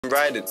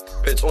riding.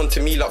 It's on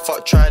to me like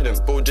fuck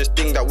Trident. Bro, just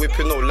think that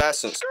whipping no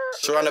license.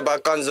 Surrounded by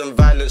guns and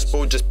violence,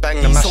 bro, just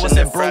bang the mash. So I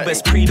said, bro,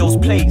 best pre those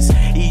plays.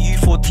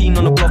 EU14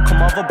 on the block, and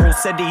my other bro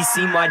said that he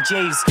seen my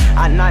J's.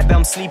 At night, but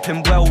I'm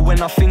sleeping well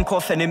when I think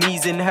of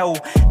enemies in hell.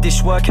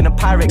 Dish work in a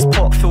Pyrex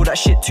pot, feel that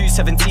shit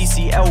 270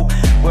 CL.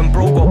 When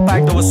bro got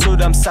bagged, I was so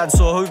damn sad,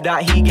 so I hope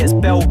that he gets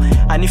bail.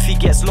 And if he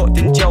gets locked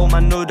in jail,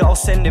 man, know that I'll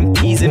send him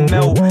peas in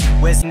mail.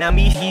 Where's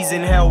Nami? He's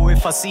in hell.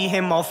 If I see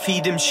him, I'll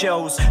feed him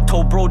shells.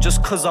 Told bro,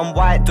 just cause I'm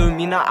white don't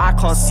mean that I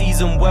can't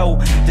season well.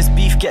 This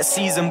beef gets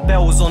seasoned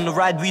bells. On the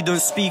ride, we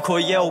don't speak or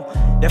yell.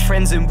 They're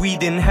friends and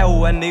weed in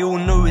hell, and they all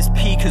know it's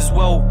peak as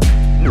well.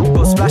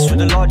 Got splashed with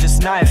the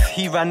largest knife.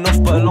 He ran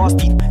off, but last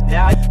beat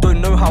died.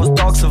 Don't know how his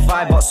dog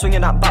survived, but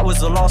swinging that bat was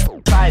the last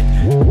tried.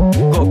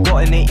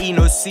 Got in the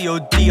Eno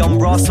COD, I'm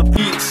Rasa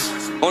Beats.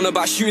 On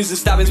about shootings and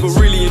stabbings, but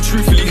really and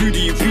truthfully, who do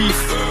you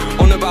beef?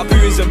 On about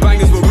bootings and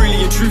bangers, but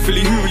really and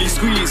truthfully, who really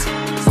squeeze?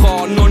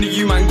 Car, none of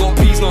you man got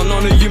peas, no,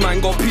 none of you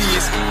man got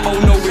peas. Oh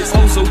no, it's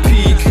also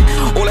peak.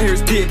 All I hear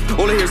is dip,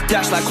 all I hear is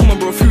dash. Like, come on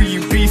bro, who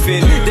you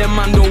beefing? Them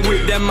man don't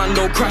whip, them man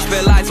don't crash.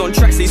 Their lights on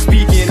tracks, they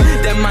speaking.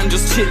 Them man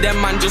just chit,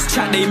 them man just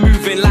chat. They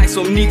moving like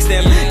some neeks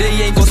them.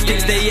 They ain't got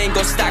sticks, they ain't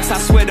got stacks. I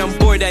swear them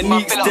boy, that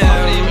neeks them.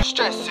 I'm even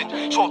stressing.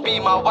 She won't be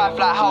my wife,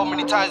 like how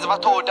many times have I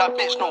told that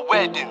bitch no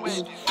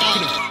weddings?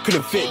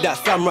 Couldn't fit that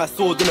samurai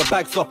sword in a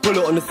bag, so I pull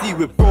it on the sea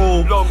with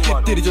bro.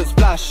 Diligent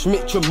splash,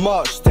 Mitch and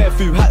March, tear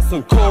through hats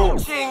and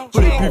coats.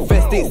 Bulletproof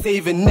vest ain't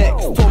saving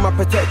necks, told my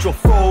protect your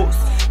throats.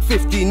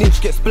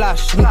 15-inch get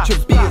splashed, Mitch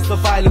and B, it's a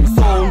violent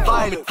zone.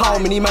 How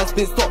many man's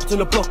been stopped on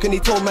the block and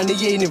he told man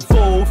he ain't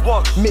involved?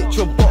 Mitch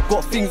and Bot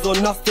got things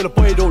on us till the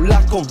boy don't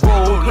lack on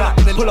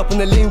road. Pull up on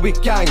the lane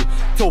with gang,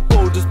 tell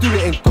bro just do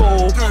it and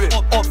go.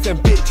 Ops and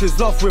bitches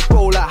love with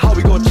bro, like how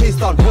we gon' chase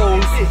down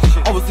hoes.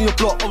 I was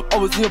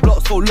in your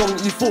block so long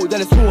you thought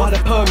that it's all had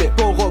a permit.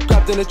 Bro got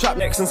grabbed in the trap.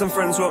 Next and some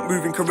friends weren't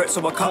moving correct,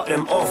 so I cut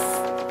them off.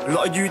 A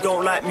lot of you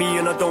don't like me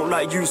and I don't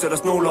like you, so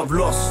there's no love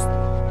lost.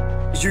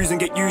 It's use and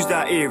get used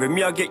out here, and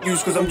me I get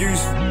used cause I'm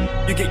useful.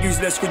 You get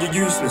useless cause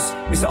you're useless.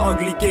 It's an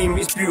ugly game,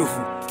 it's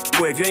beautiful.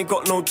 Boy, if you ain't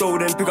got no dough,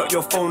 then pick up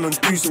your phone and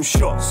do some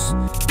shots.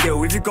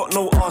 Yo, if you got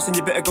no arse, then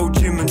you better go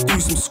gym and do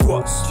some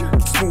squats.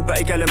 Small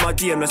batty gal in my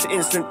DM, that's an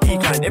instant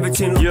decline,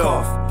 everything look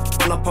off.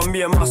 Run up on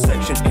me and my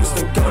section,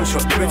 instant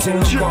gunshot, everything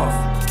look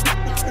off.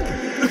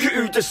 Look at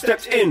who just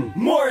stepped in,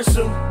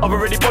 Morrison. I've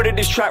already bodied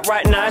this track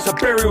right now, it's a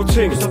burial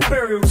thing. It's a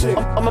burial thing.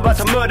 I'm about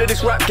to murder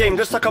this rap game,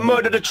 just like I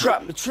murdered the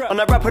trap. On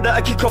that rapper that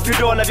I kick off your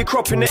door and have you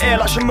crop in the air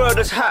like your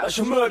murder's hat. Like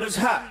your murder's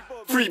hat.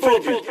 Free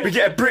baby. We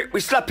get a brick, we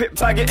slap it,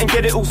 bag it and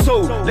get it all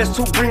sold. Let's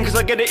talk green cause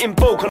I get it in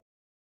bulk.